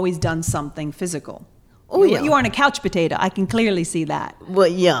you've always done something physical. Oh, yeah. You aren't a couch potato. I can clearly see that. Well,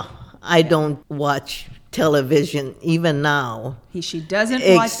 yeah. I don't watch television even now. She doesn't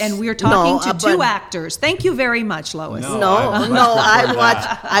watch, and we're talking to two actors. Thank you very much, Lois.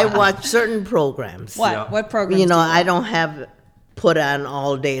 I watch certain programs. What? Yeah. What programs? I don't have put on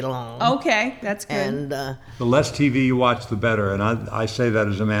all day long. Okay, that's good. And the less TV you watch, the better. And I say that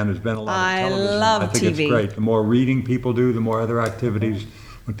as a man who's been a lot of television. I love TV. I think it's great. The more reading people do, the more other activities.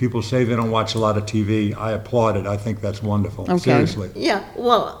 When people say they don't watch a lot of TV, I applaud it. I think that's wonderful. Okay. Seriously. Yeah,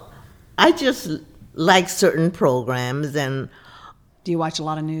 well, I just like certain programs. And do you watch a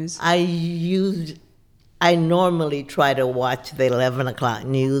lot of news? I normally try to watch the 11 o'clock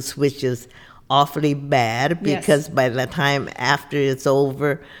news, which is awfully bad because by the time after it's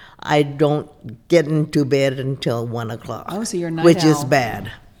over, I don't get into bed until 1 o'clock. Oh, so you're a night which owl. is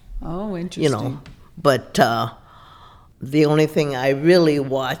bad. Oh, interesting. But the only thing I really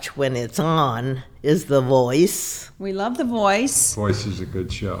watch when it's on is The Voice. We love The Voice. Voice is a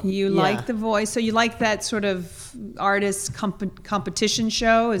good show. You like The Voice, so you like that sort of artist competition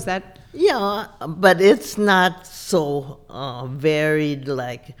show? Is that? Yeah, but it's not so varied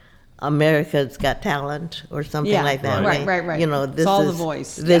like America's Got Talent or something like that. Right. This it's all is The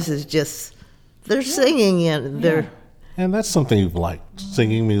Voice. This is just they're singing and they're. And that's something you've liked,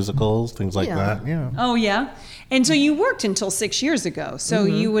 singing musicals, things like that. Yeah. Oh yeah. And so you worked until 6 years ago. So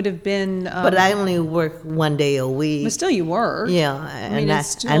you would have been. But I only work 1 day a week. But still, you were. Yeah,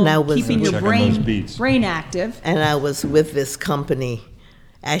 I was keeping your brain active. And I was with this company.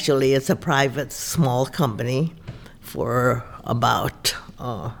 Actually, it's a private small company for about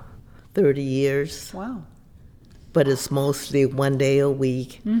 30 years. Wow. But it's mostly 1 day a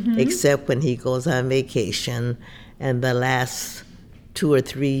week, except when he goes on vacation. And the last 2 or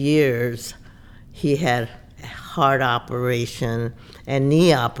 3 years, he had heart operation and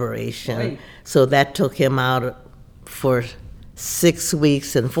knee operation. Right. So that took him out for 6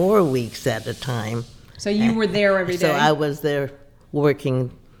 weeks and 4 weeks at a time. So you were there every day? So I was there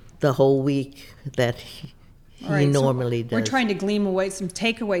working the whole week that he normally does. We're trying to glean away some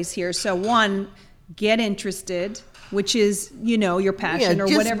takeaways here. So one, get interested, which is, your passion or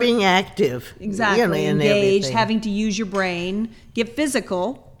just whatever. Being active. Exactly, engaged, having to use your brain, get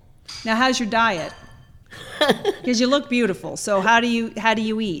physical. Now, how's your diet? Because you look beautiful. So how do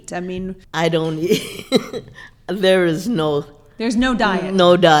you eat? I mean, I don't eat. There's no diet.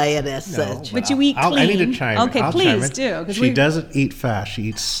 No diet as such. But you eat clean. I need to chime in. Okay, please do. She doesn't eat fast. She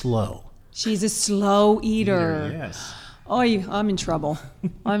eats slow. She's a slow eater. Yes. Oh, I'm in trouble.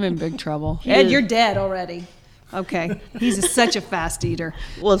 I'm in big trouble. Ed, you're dead already. Okay. He's such a fast eater.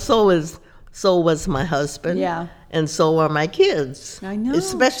 Well, so was my husband. Yeah. And so are my kids. I know.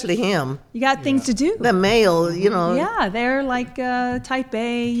 Especially him. You got things to do. The male, Yeah, they're like type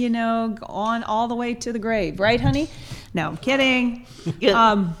A, on all the way to the grave. Right, honey? No, I'm kidding.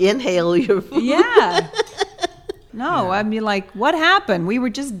 Inhale your food. Yeah. No, I mean, what happened? We were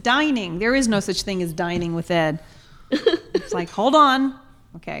just dining. There is no such thing as dining with Ed. It's like, hold on.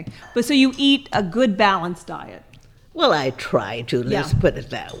 Okay. But so you eat a good balanced diet. Well, I try to. Let's put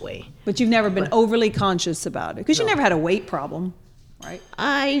it that way. But you've never been overly conscious about it because you never had a weight problem, right?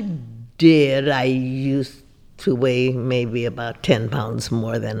 I did. I used to weigh maybe about 10 pounds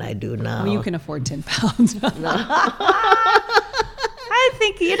more than I do now. Well, you can afford 10 pounds. I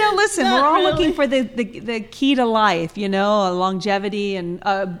think, listen, we're all looking for the key to life, longevity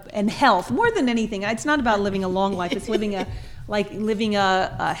and health. More than anything, it's not about living a long life. It's living a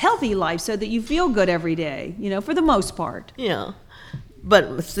healthy life so that you feel good every day, for the most part. Yeah.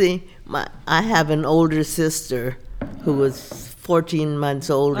 But see, I have an older sister who was 14 months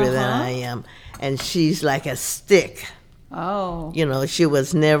older than I am, and she's like a stick. Oh. She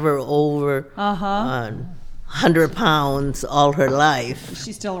was never over 100 pounds all her life. Is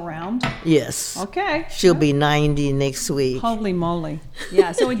she still around? Yes. Okay. She'll be 90 next week. Holy moly.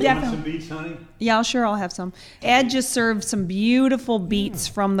 Yeah, so it definitely... Want some beets, honey? Yeah, I'll have some. Ed just served some beautiful beets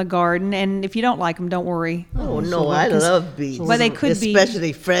from the garden, and if you don't like them, don't worry. Oh, no, I love beets. Well, they could be...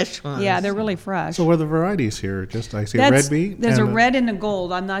 Especially fresh ones. Yeah, they're really fresh. So what are the varieties here? I see a red beet. There's a red and a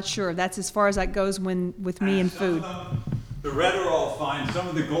gold. I'm not sure. That's as far as that goes with me and food. The red are all fine. Some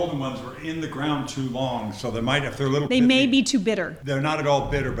of the golden ones were in the ground too long, so they might, if they're a little They pithy, may be too bitter. They're not at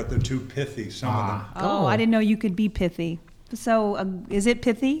all bitter, but they're too pithy, some of them. Oh, I didn't know you could be pithy. So is it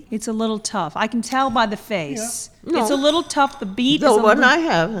pithy? It's a little tough. I can tell by the face. Yeah. No. It's a little tough. The beet is a one little... I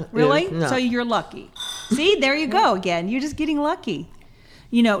have. Really? No. So you're lucky. See, there you go again. You're just getting lucky.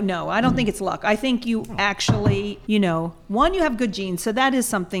 No, I don't think it's luck. I think you actually, one, you have good genes, so that is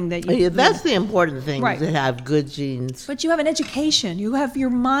something that you. Yeah, that's the important thing, right. To have good genes. But you have an education. Your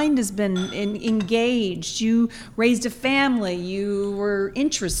mind has been engaged. You raised a family. You were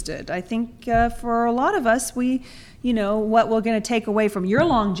interested. I think for a lot of us, what we're going to take away from your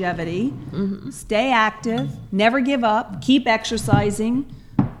longevity: stay active, never give up, keep exercising.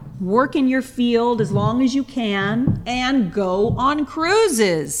 Work in your field as long as you can, and go on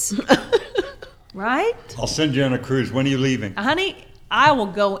cruises. Right? I'll send you on a cruise. When are you leaving? Honey, I will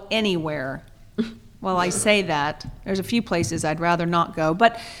go anywhere. Well, I say that. There's a few places I'd rather not go,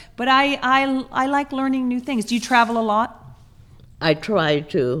 but I like learning new things. Do you travel a lot? I try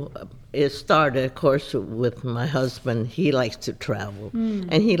to. It started, of course, with my husband. He likes to travel,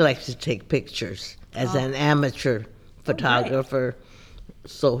 and he likes to take pictures as an amateur photographer. Right.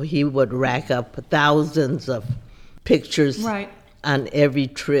 So he would rack up thousands of pictures on every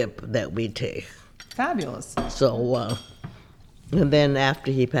trip that we take. Fabulous. So, and then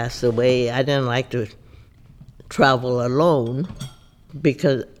after he passed away, I didn't like to travel alone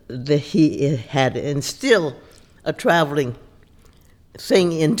because he had instilled a traveling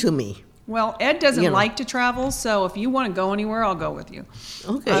thing into me. Well, Ed doesn't like to travel, so if you want to go anywhere, I'll go with you.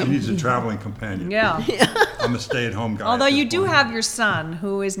 Okay. She needs a traveling companion. Yeah. I'm a stay-at-home guy. Although you do have your son,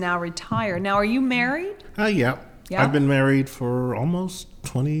 who is now retired. Now, are you married? Yeah. I've been married for almost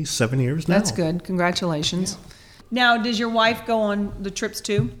 27 years now. That's good. Congratulations. Yeah. Now, does your wife go on the trips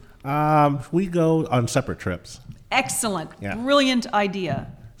too? We go on separate trips. Excellent. Yeah. Brilliant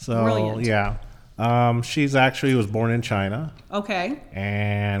idea. So, Brilliant. Yeah. She's actually was born in China. Okay.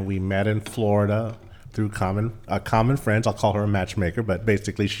 And we met in Florida through common friends. I'll call her a matchmaker, but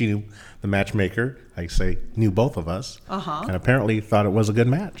basically she knew the matchmaker. Knew both of us. And apparently thought it was a good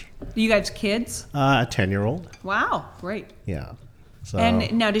match. Do you guys have kids? A 10-year-old. Wow, great. Yeah. So,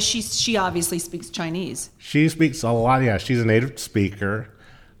 and now does she obviously speaks Chinese? She speaks a lot. Yeah, she's a native speaker,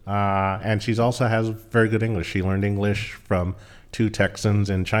 and she also has very good English. She learned English from 2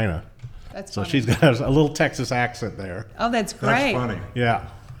 Texans in China. That's so funny. She's got a little Texas accent there. Oh, that's great. That's funny. Yeah.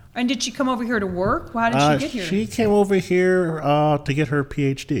 And did she come over here to work? How did she get here? She came over here to get her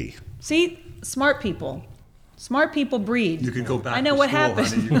PhD. See, smart people. Smart people breed. You could go back I know to what school, happened.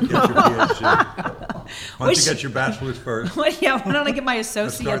 honey. You can get your PhD. Why don't you get your bachelor's first? Why don't I get my Let's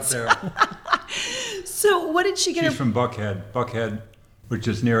associates? start there. So what did she get? She's from Buckhead, which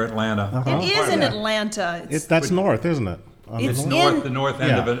is near Atlanta. It is in Atlanta. That's north, isn't it? It's the north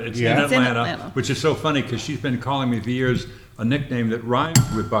end of it. It's in Atlanta, which is so funny because she's been calling me for years a nickname that rhymes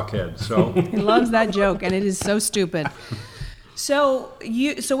with Buckhead. So he loves that joke, and it is so stupid. So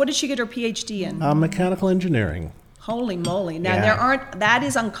what did she get her PhD in? Mechanical engineering. Holy moly! Now that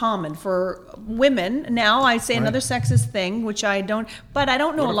is uncommon for women. Now I say another sexist thing, which I don't, but I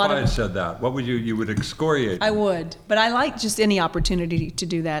don't know what a lot if of. I said that? What would you would excoriate? I would, but I like just any opportunity to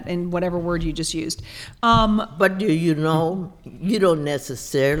do that in whatever word you just used. But do you know you don't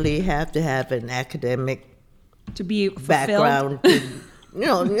necessarily have to have an academic to be background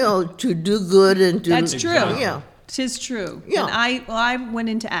to, to do good and to. That's true. Yeah. Tis true. Yeah. And I went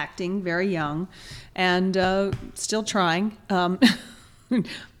into acting very young, and still trying.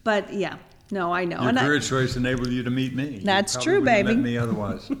 But yeah, no, I know. Your career choice enabled you to meet me. That's you true, baby. Met me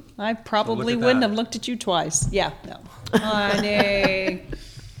otherwise. I probably wouldn't have looked at you twice. Yeah, no, honey.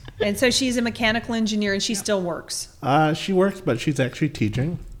 And so she's a mechanical engineer, and she still works. She works, but she's actually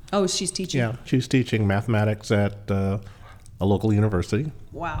teaching. Oh, she's teaching. Yeah, she's teaching mathematics at a local university.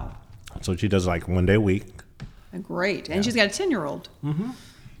 Wow. So she does like 1 day a week. Great. And she's got a 10-year-old. Mm-hmm.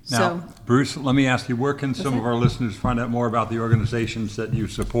 Now, Bruce, let me ask you, where can some of our listeners find out more about the organizations that you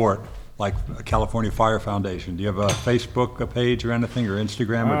support, like California Fire Foundation? Do you have a Facebook page or anything, or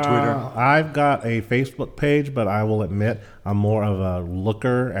Instagram or Twitter? I've got a Facebook page, but I will admit I'm more of a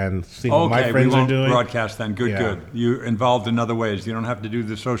looker and see what my friends are doing. Okay, we won't broadcast then. Good. You're involved in other ways. You don't have to do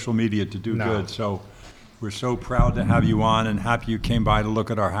the social media to do good. So we're so proud to have you on and happy you came by to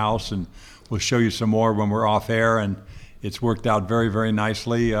look at our house, and we'll show you some more when we're off air. And it's worked out very, very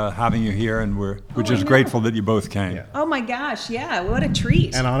nicely having you here, and we're just grateful that you both came. Yeah. Oh my gosh, yeah, what a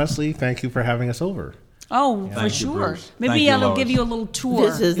treat. And honestly, thank you for having us over. Oh, for sure. Maybe I'll give you a little tour.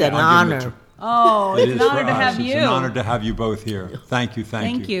 This is an honor. Oh, it's an honor to have you. It's an honor to have you both here. Thank you.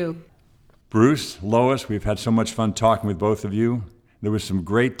 Thank you. Bruce, Lois, we've had so much fun talking with both of you. There were some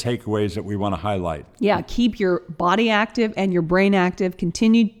great takeaways that we want to highlight. Yeah, keep your body active and your brain active.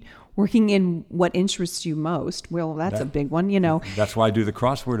 Continue working in what interests you most. Well, that's a big one, That's why I do the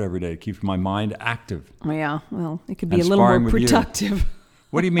crossword every day. It keeps my mind active. Oh, yeah, well, it could be a little more productive.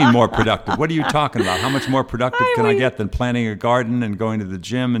 What do you mean more productive? What are you talking about? How much more productive can I get than planting a garden and going to the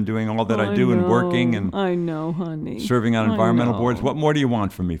gym and doing all that I do and working and I know, honey. Serving on environmental boards? What more do you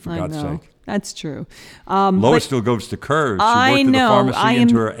want from me, for God's sake? That's true. Lois still goes to Curves. She I worked know. at the pharmacy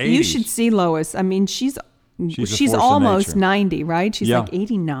into her 80s. You should see Lois. I mean, she's almost 90, right? She's like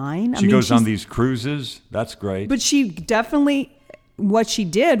 89. She goes on these cruises. That's great. But she definitely, what she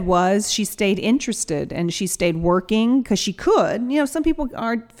did was she stayed interested and she stayed working because she could. You know, some people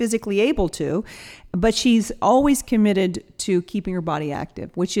aren't physically able to, but she's always committed to keeping her body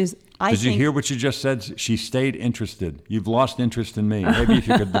active, which is, Did you hear what you just said? She stayed interested. You've lost interest in me. Maybe if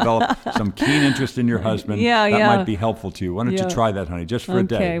you could develop some keen interest in your husband, that might be helpful to you. Why don't you try that, honey, just for a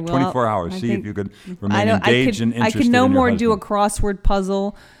day, 24 hours. See if you could remain engaged and interested in your husband. I can no more do a crossword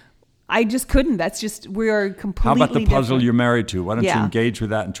puzzle. I just couldn't. That's just, we are completely How about the puzzle different. You're married to? Why don't you engage with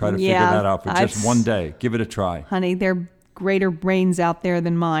that and try to figure that out for just one day? Give it a try. Honey, there are greater brains out there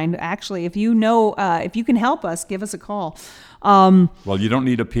than mine. Actually, if you know, if you can help us, give us a call. Well, you don't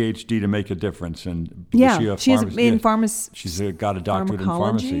need a PhD to make a difference. And she's in pharmacy. She's got a doctorate in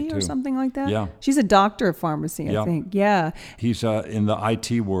pharmacy too, or something like that. Yeah, she's a doctor of pharmacy, I think. Yeah, he's in the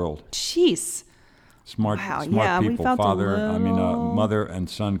IT world. Jeez, smart people. Mother and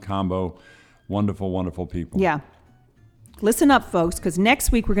son combo, wonderful, wonderful people. Yeah. Listen up, folks, because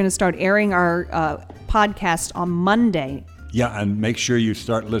next week we're going to start airing our podcast on Monday. Yeah, and make sure you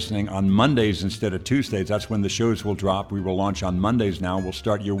start listening on Mondays instead of Tuesdays. That's when the shows will drop. We will launch on Mondays now. We'll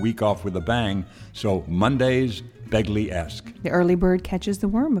start your week off with a bang. So Mondays, Begley-esque. The early bird catches the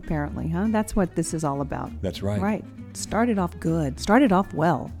worm, apparently, huh? That's what this is all about. That's right. Right. Started off good. Started off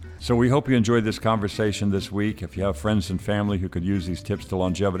well. So we hope you enjoyed this conversation this week. If you have friends and family who could use these tips to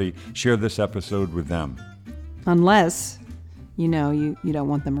longevity, share this episode with them. Unless... you don't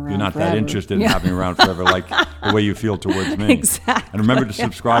want them around You're not forever. that interested in having them around forever like the way you feel towards me. Exactly. And remember to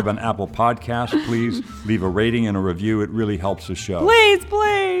subscribe on Apple Podcasts. Please leave a rating and a review. It really helps the show. Please.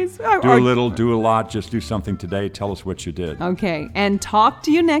 Do a little, do a lot. Just do something today. Tell us what you did. Okay. And talk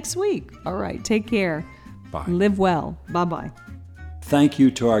to you next week. All right. Take care. Bye. Live well. Bye-bye. Thank you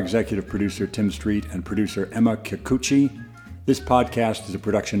to our executive producer, Tim Street, and producer, Emma Kikuchi. This podcast is a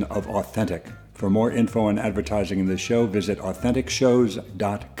production of Authentic. For more info and advertising in this show, visit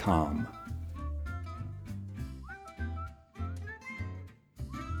AuthenticShows.com.